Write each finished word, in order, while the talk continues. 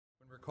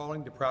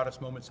Recalling the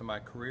proudest moments of my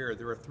career,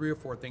 there are 3 or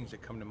 4 things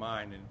that come to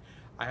mind, and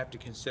I have to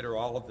consider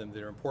all of them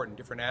that are important,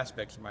 different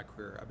aspects of my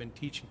career. I've been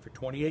teaching for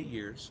 28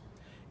 years,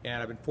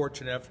 and I've been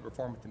fortunate enough to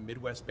perform at the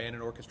Midwest Band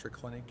and Orchestra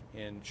Clinic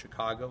in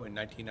Chicago in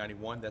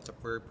 1991. That's a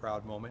very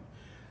proud moment.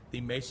 The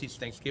Macy's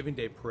Thanksgiving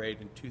Day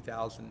Parade in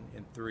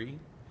 2003.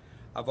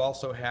 I've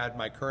also had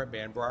my current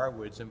band, Briar,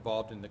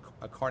 involved in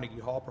a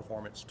Carnegie Hall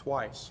performance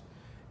twice.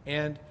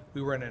 And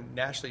we were in a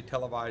nationally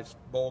televised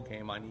bowl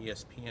game on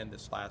ESPN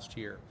this last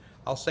year.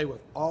 I'll say with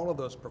all of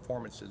those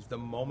performances, the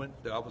moment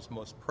that I was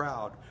most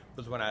proud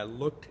was when I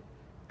looked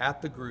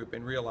at the group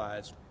and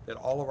realized that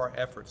all of our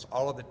efforts,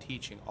 all of the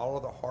teaching, all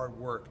of the hard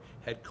work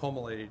had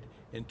culminated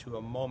into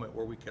a moment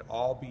where we could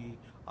all be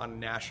on a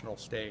national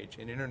stage,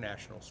 an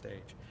international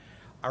stage.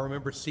 I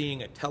remember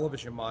seeing a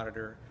television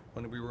monitor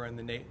when we were in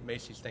the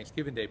Macy's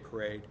Thanksgiving Day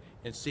Parade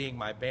and seeing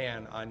my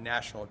band on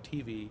national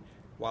TV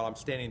while I'm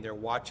standing there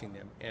watching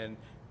them. And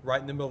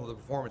right in the middle of the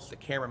performance, the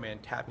cameraman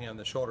tapped me on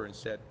the shoulder and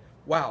said,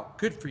 "Wow,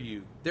 good for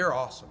you. They're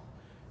awesome."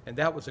 And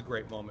that was a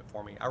great moment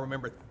for me. I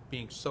remember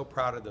being so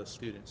proud of those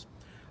students.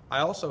 I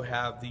also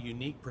have the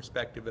unique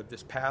perspective of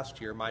this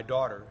past year. My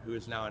daughter, who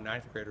is now a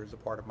 9th grader, is a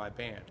part of my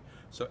band.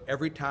 So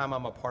every time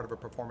I'm a part of a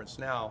performance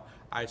now,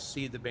 I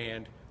see the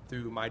band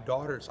through my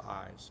daughter's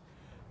eyes.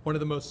 One of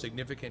the most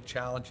significant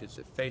challenges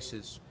that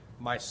faces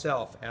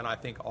myself, and I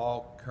think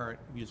all current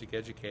music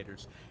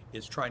educators,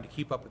 is trying to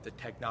keep up with the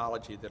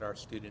technology that our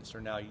students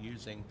are now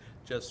using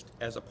just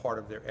as a part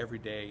of their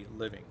everyday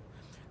living.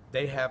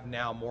 They have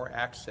now more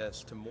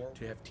access to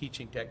have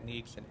teaching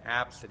techniques and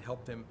apps that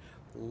help them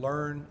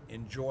learn,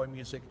 enjoy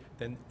music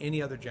than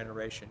any other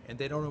generation, and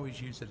they don't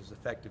always use it as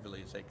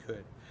effectively as they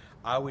could.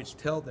 I always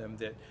tell them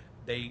that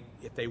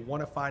if they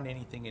want to find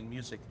anything in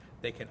music,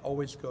 they can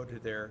always go to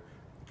their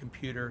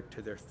computer,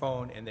 to their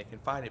phone, and they can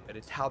find it, but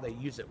it's how they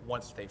use it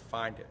once they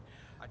find it.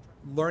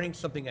 Learning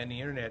something on the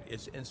internet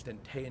is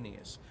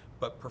instantaneous,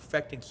 but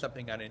perfecting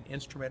something on an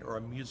instrument or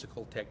a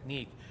musical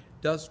technique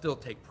does still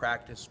take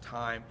practice,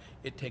 time.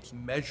 It takes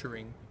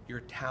measuring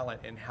your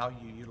talent and how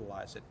you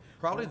utilize it.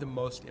 Probably the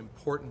most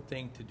important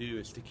thing to do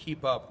is to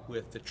keep up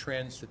with the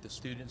trends that the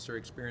students are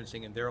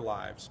experiencing in their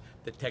lives,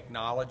 the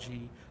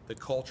technology, the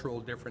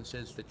cultural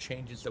differences, the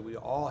changes that we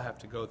all have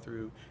to go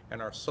through in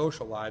our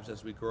social lives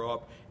as we grow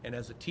up, and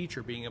as a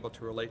teacher being able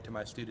to relate to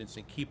my students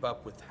and keep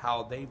up with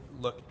how they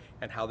look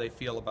and how they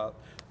feel about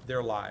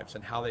their lives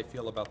and how they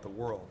feel about the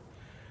world.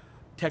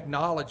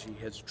 Technology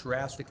has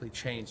drastically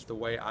changed the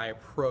way I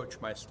approach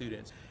my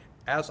students.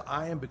 As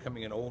I am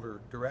becoming an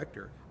older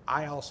director,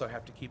 I also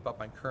have to keep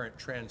up on current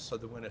trends so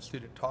that when a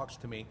student talks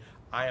to me,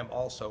 I am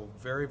also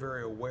very,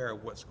 very aware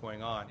of what's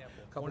going on.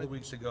 A couple of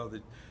weeks ago,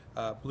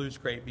 the blues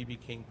great B.B.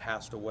 King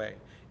passed away.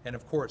 And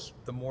of course,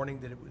 the morning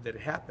that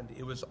it happened,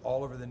 it was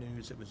all over the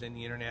news, it was in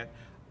the internet.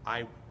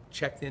 I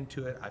checked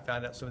into it, I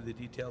found out some of the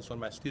details. When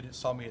my students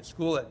saw me at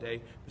school that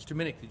day, "Mr.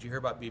 Minnick, did you hear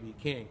about B.B.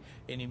 King?"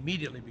 And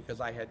immediately, because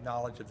I had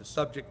knowledge of the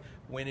subject,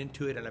 went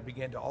into it, and I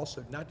began to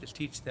also not just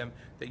teach them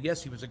that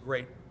yes, he was a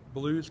great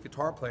blues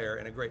guitar player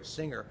and a great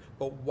singer,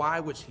 but why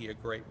was he a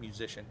great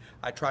musician?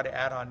 I try to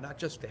add on not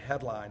just the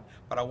headline,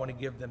 but I want to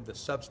give them the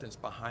substance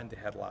behind the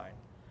headline.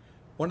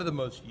 One of the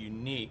most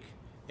unique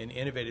and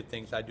innovative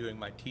things I do in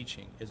my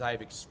teaching is I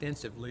have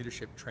extensive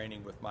leadership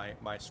training with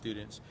my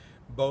students,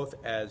 both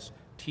as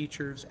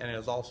teachers and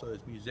also as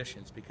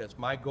musicians, because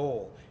my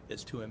goal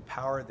is to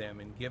empower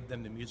them and give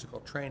them the musical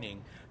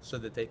training so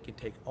that they can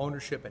take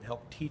ownership and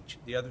help teach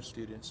the other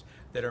students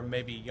that are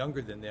maybe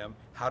younger than them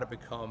how to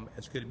become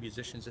as good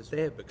musicians as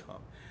they have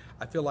become.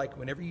 I feel like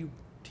whenever you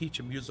teach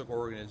a musical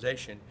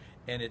organization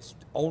and it's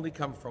only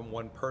come from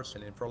one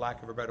person, and for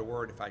lack of a better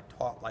word, if I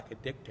taught like a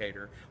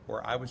dictator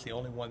or I was the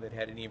only one that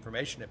had any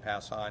information to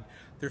pass on,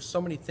 there's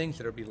so many things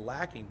that are be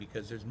lacking,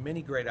 because there's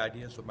many great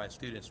ideas with my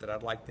students that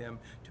I'd like them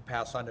to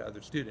pass on to other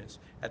students.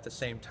 At the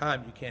same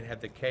time, you can't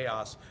have the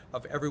chaos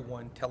of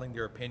everyone telling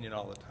their opinion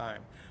all the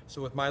time.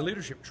 So with my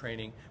leadership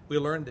training, we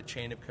learn the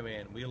chain of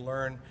command. We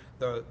learn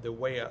the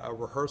way a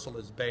rehearsal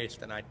is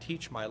based, and I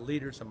teach my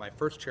leaders and my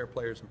first chair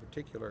players in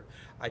particular,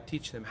 I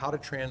teach them how to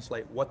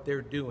translate what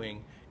they're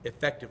doing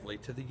effectively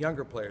to the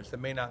younger players that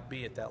may not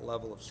be at that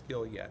level of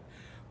skill yet.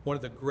 One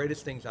of the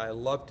greatest things I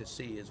love to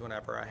see is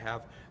whenever I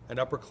have an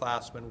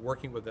upperclassman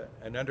working with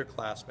an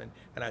underclassman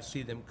and I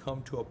see them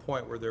come to a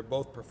point where they're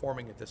both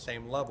performing at the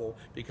same level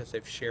because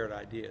they've shared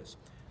ideas.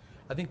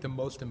 I think the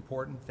most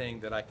important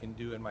thing that I can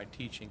do in my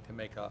teaching to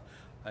make a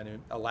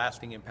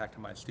lasting impact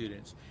on my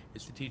students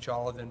is to teach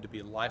all of them to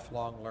be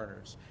lifelong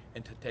learners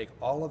and to take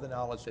all of the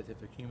knowledge that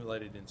they've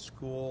accumulated in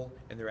school,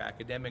 in their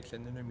academics,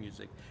 and in their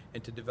music,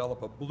 and to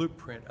develop a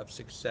blueprint of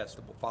success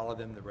that will follow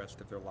them the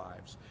rest of their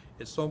lives.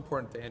 It's so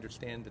important to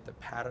understand that the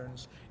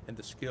patterns and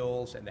the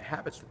skills and the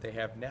habits that they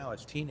have now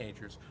as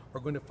teenagers are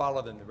going to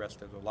follow them the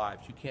rest of their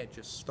lives. You can't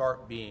just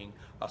start being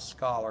a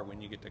scholar when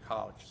you get to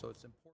college. So it's important.